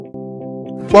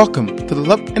Welcome to the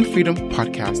Love and Freedom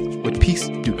podcast with Peace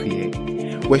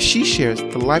Ducrier, where she shares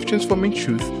the life-transforming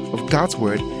truth of God's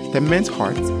Word that mends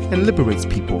hearts and liberates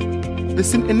people.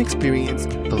 Listen and experience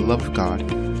the love of God.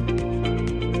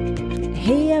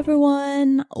 Hey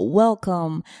everyone,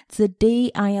 welcome.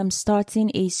 Today I am starting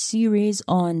a series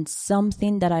on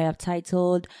something that I have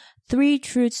titled 3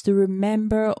 Truths to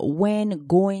Remember When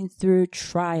Going Through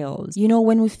Trials. You know,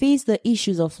 when we face the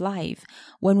issues of life,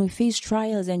 when we face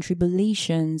trials and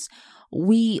tribulations,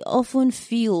 we often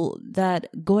feel that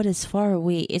God is far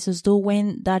away. It's as though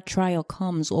when that trial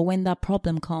comes or when that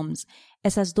problem comes,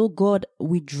 it's as though God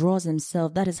withdraws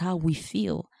himself. That is how we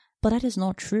feel. But that is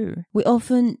not true. We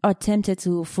often are tempted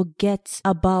to forget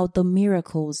about the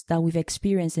miracles that we've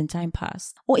experienced in time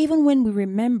past. Or even when we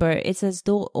remember, it's as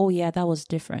though, oh yeah, that was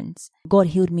different. God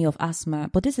healed me of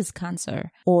asthma, but this is cancer.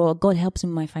 Or God helped me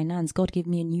with my finance. God gave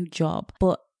me a new job,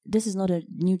 but this is not a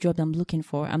new job that I'm looking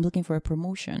for. I'm looking for a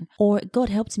promotion. Or God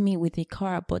helped me with a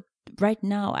car, but right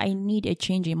now I need a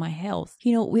change in my health.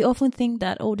 You know, we often think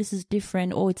that, oh, this is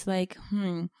different. Or it's like,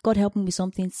 God help me with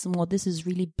something small. This is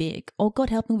really big. Or God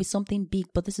help me with something big,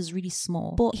 but this is really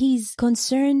small. But he's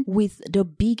concerned with the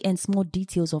big and small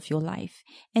details of your life.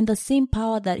 And the same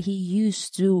power that he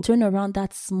used to turn around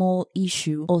that small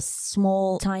issue or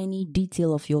small, tiny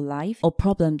detail of your life or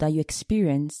problem that you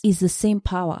experience is the same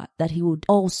power that he would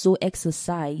also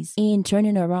exercise in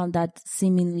turning around that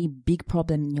seemingly big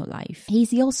problem in your life.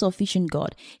 He's also sufficient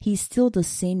God. He's still the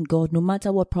same God. No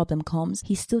matter what problem comes,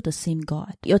 he's still the same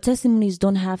God. Your testimonies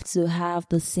don't have to have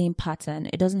the same pattern.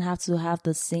 It doesn't have to have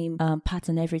the same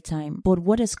pattern every time. But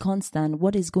what is constant,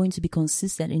 what is going to be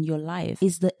consistent in your life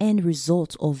is the end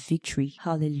result of victory.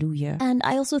 Hallelujah. And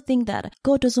I also think that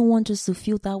God doesn't want us to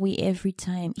feel that way every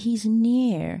time. He's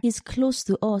near. He's close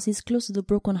to us. He's close to the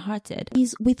brokenhearted.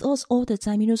 He's with us all the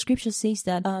time. You know, scripture says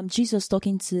that Jesus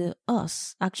talking to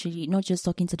us, actually, not just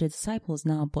talking to the disciples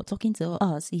now, but talking to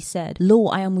us, he said, "Lo,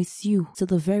 I am with you to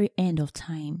the very end of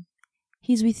time."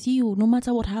 He's with you no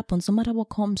matter what happens, no matter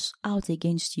what comes out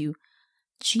against you.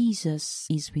 Jesus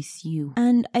is with you.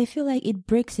 And I feel like it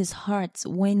breaks his heart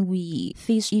when we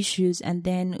face issues and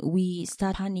then we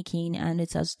start panicking and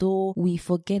it's as though we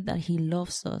forget that he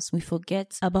loves us. We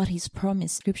forget about his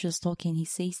promise. Scripture's talking, he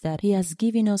says that he has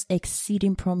given us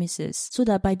exceeding promises so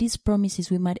that by these promises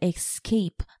we might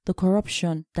escape the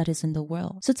corruption that is in the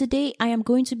world. So today I am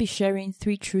going to be sharing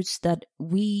 3 truths that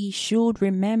we should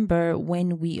remember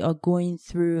when we are going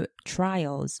through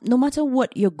trials. No matter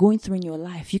what you're going through in your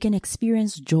life, you can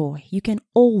experience joy. You can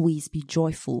always be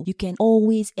joyful. You can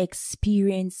always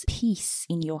experience peace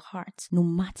in your heart, no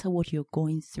matter what you're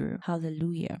going through.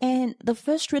 Hallelujah. And the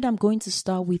first truth I'm going to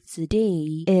start with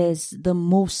today is the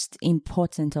most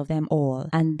important of them all.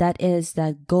 And that is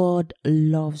that God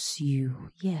loves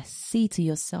you. Yes, say to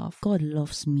yourself, God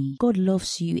loves me. God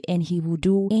loves you and he will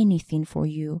do anything for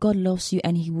you. God loves you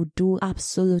and he will do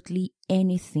absolutely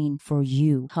anything for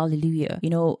you. Hallelujah.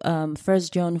 You know, 1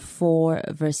 John 4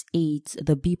 verse 8,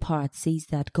 the B part says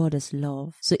that God is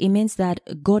love. So it means that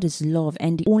God is love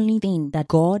and the only thing that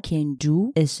God can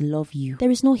do is love you. There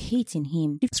is no hate in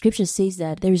him. Scripture says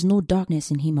that there is no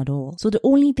darkness in him at all. So the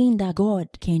only thing that God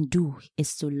can do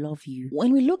is to love you.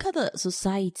 When we look at the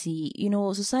society, you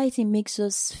know, society makes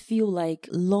us feel like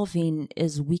loving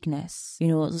is weakness. You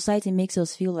know, society makes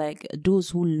us feel like those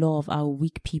who love are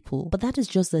weak people. But that is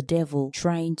just the devil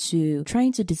trying to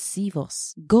deceive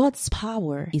us. God's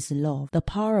power is love. The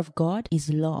power of God is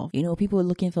love. You know, people are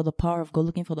looking for the power of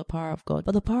God, but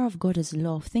the power of God is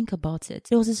love. Think about it.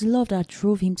 It was his love that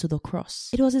drove him to the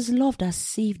cross. It was his love that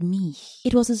saved me.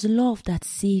 It was his love that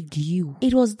saved you.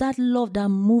 It was that love that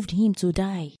moved him to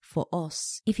die for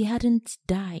us. If he hadn't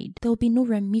died, there would be no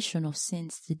remission of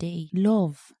sins today.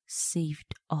 Love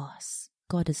saved us.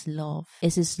 God is love.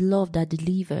 It's his love that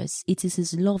delivers. It is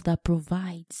his love that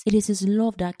provides. It is his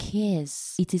love that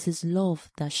cares. It is his love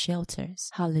that shelters.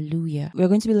 Hallelujah. We're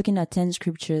going to be looking at 10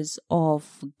 scriptures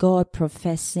of God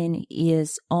professing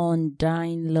his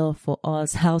undying love for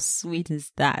us. How sweet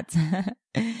is that?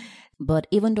 But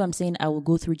even though I'm saying I will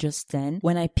go through just 10,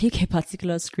 when I pick a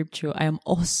particular scripture, I am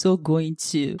also going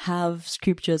to have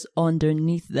scriptures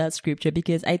underneath that scripture,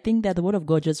 because I think that the word of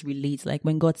God just relates. Like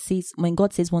when God says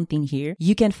one thing here,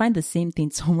 you can find the same thing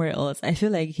somewhere else. I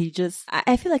feel like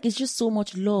I feel like it's just so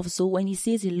much love. So when he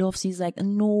says he loves, he's like,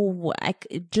 no,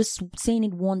 just saying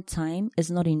it one time is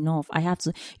not enough. I have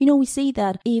to, you know, we say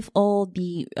that if all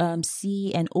the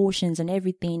sea and oceans and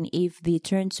everything, if they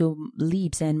turn to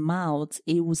lips and mouths,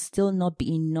 it will still still not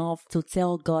be enough to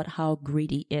tell God how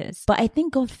great He is. But I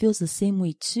think God feels the same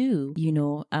way too,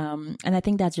 and I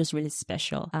think that's just really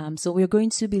special. So we're going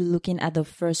to be looking at the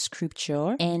first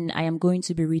scripture, and I am going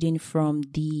to be reading from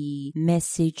the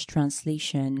Message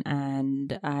translation,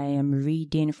 and I am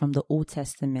reading from the Old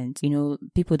Testament.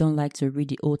 People don't like to read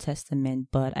the Old Testament,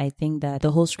 but I think that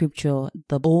the whole scripture,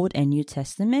 the Old and New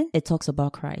Testament, it talks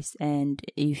about Christ. And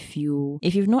if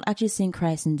you've not actually seen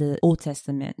Christ in the Old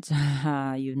Testament,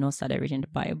 you've not started reading the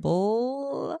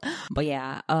Bible. But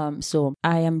yeah, so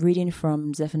I am reading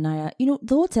from Zephaniah.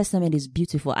 The Old Testament is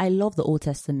beautiful. I love the Old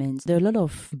Testament. There are a lot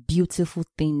of beautiful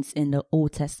things in the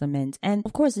Old Testament, and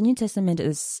of course the New Testament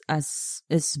is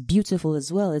beautiful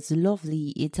as well. It's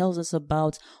lovely. It tells us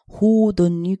about who the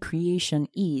new creation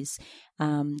is.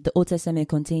 The Old Testament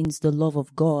contains the love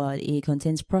of God. It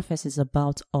contains prophecies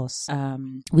about us.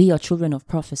 We are children of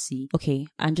prophecy. Okay,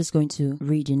 I'm just going to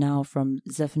read you now from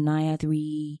Zephaniah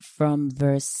 3 from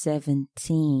verse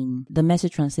 17. The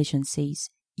Message translation says,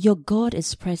 "Your God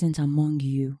is present among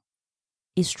you,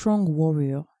 a strong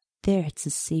warrior, there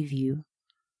to save you.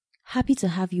 Happy to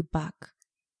have you back.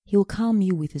 He'll calm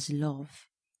you with His love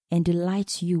and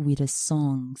delight you with His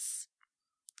songs.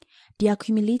 The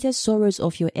accumulated sorrows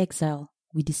of your exile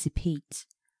will dissipate.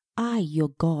 I, your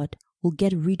God, will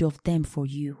get rid of them for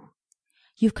you.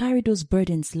 You've carried those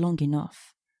burdens long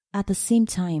enough. At the same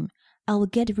time, I will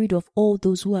get rid of all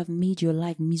those who have made your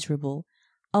life miserable.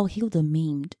 I'll heal the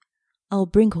maimed. I'll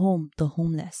bring home the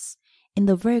homeless. In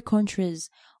the very countries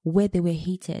where they were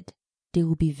hated, they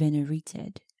will be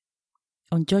venerated.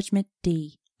 On Judgment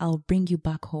Day, I'll bring you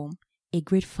back home, a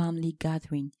great family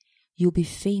gathering. You'll be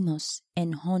famous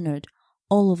and honored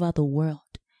all over the world.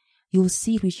 You'll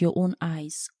see with your own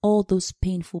eyes all those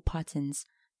painful patterns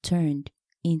turned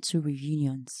into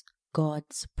reunions."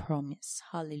 God's promise.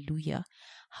 Hallelujah.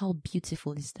 How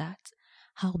beautiful is that?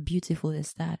 How beautiful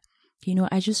is that?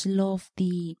 I just love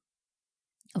the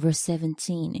verse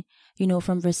 17.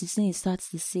 From verse 16,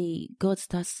 God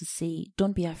starts to say,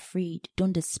 don't be afraid,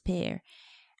 don't despair.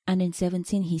 And in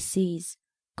 17, He says,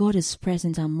 God is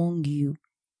present among you,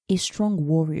 a strong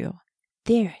warrior,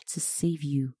 there to save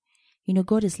you.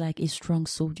 God is like a strong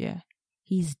soldier.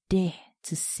 He's there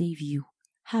to save you,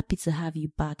 happy to have you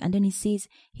back. And then He says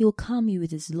He will calm you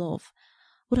with His love.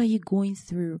 What are you going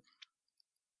through?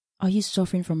 Are you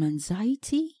suffering from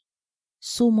anxiety?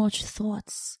 So much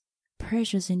thoughts,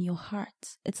 pressures in your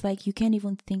heart. It's like you can't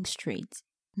even think straight.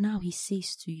 Now He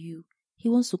says to you, He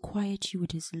wants to quiet you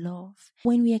with His love.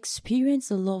 When we experience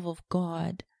the love of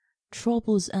God,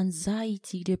 troubles,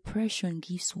 anxiety, depression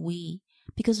gives way.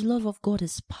 Because the love of God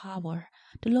is power.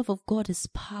 The love of God is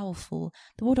powerful.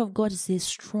 The word of God is a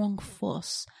strong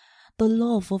force. The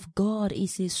love of God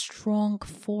is a strong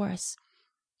force.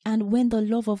 And when the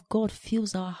love of God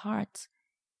fills our hearts,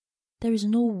 there is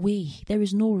no way, there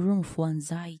is no room for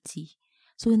anxiety.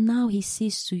 So now He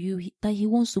says to you that He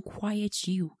wants to quiet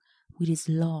you with His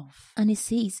love. And He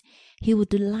says He will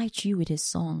delight you with His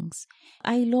songs.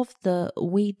 I love the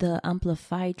way the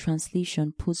Amplified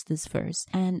translation puts this verse.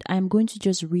 And I'm going to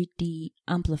just read the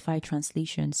Amplified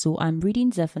translation. So I'm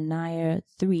reading Zephaniah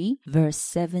 3 verse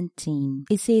 17.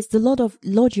 It says, "The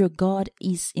Lord your God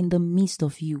is in the midst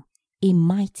of you, a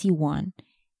mighty one,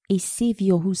 a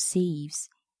Savior who saves.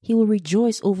 He will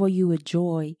rejoice over you with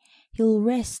joy. He will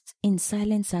rest in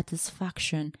silent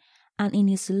satisfaction, and in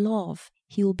His love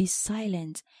He will be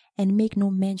silent and make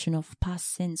no mention of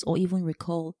past sins or even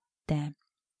recall them.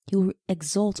 He will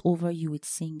exult over you with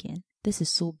singing." This is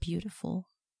so beautiful.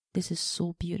 This is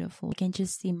so beautiful. I can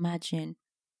just imagine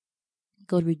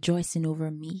God rejoicing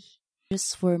over me.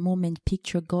 Just for a moment,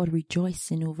 picture God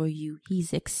rejoicing over you.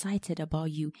 He's excited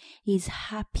about you. He's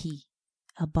happy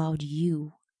about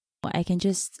you. I can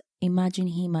just imagine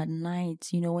Him at night,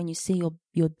 when you say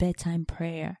your bedtime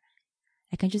prayer.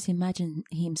 I can just imagine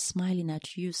Him smiling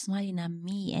at you, smiling at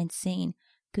me, and saying,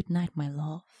 "Good night, my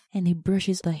love." And He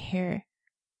brushes the hair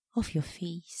off your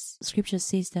face. Scripture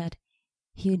says that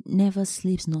He never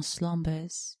sleeps nor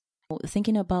slumbers.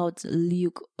 Thinking about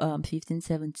Luke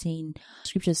 15:17,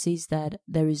 Scripture says that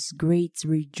there is great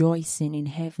rejoicing in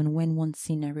heaven when one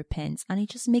sinner repents. And it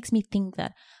just makes me think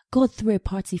that God threw a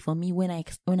party for me when I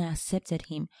accepted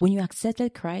Him. When you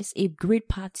accepted Christ, a great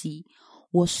party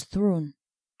was thrown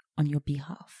on your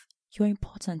behalf. You're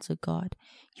important to God.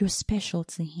 You're special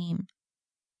to Him.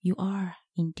 You are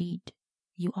indeed.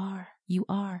 You are. You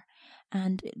are.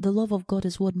 And the love of God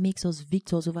is what makes us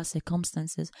victors over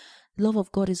circumstances. The love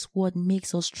of God is what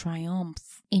makes us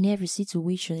triumph in every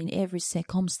situation, in every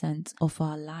circumstance of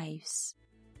our lives.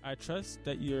 I trust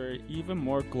that you're even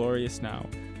more glorious now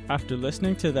after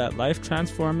listening to that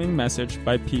life-transforming message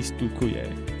by Peace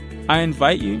Dukuye. I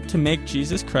invite you to make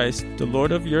Jesus Christ the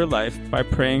Lord of your life by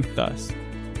praying thus: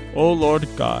 O Lord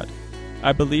God,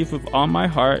 I believe with all my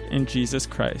heart in Jesus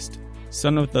Christ,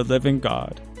 Son of the living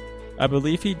God. I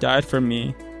believe he died for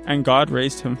me, and God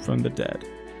raised him from the dead.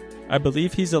 I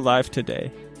believe he's alive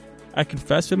today. I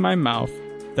confess with my mouth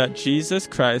that Jesus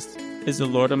Christ is the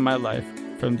Lord of my life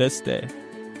from this day.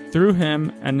 Through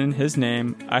him and in his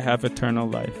name I have eternal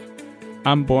life.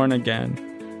 I'm born again.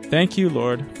 Thank you,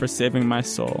 Lord, for saving my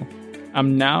soul.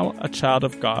 I'm now a child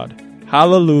of God.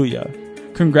 Hallelujah.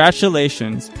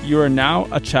 Congratulations, you are now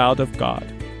a child of God.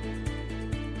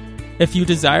 If you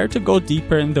desire to go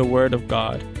deeper in the Word of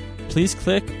God, please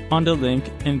click on the link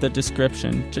in the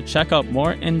description to check out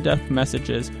more in-depth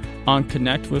messages on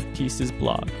Connect with Peace's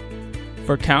blog.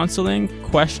 For counseling,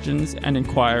 questions, and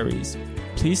inquiries,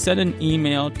 please send an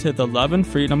email to the Love and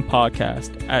Freedom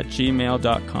Podcast at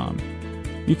gmail.com.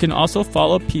 You can also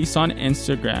follow Peace on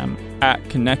Instagram at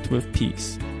Connect with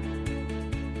Peace.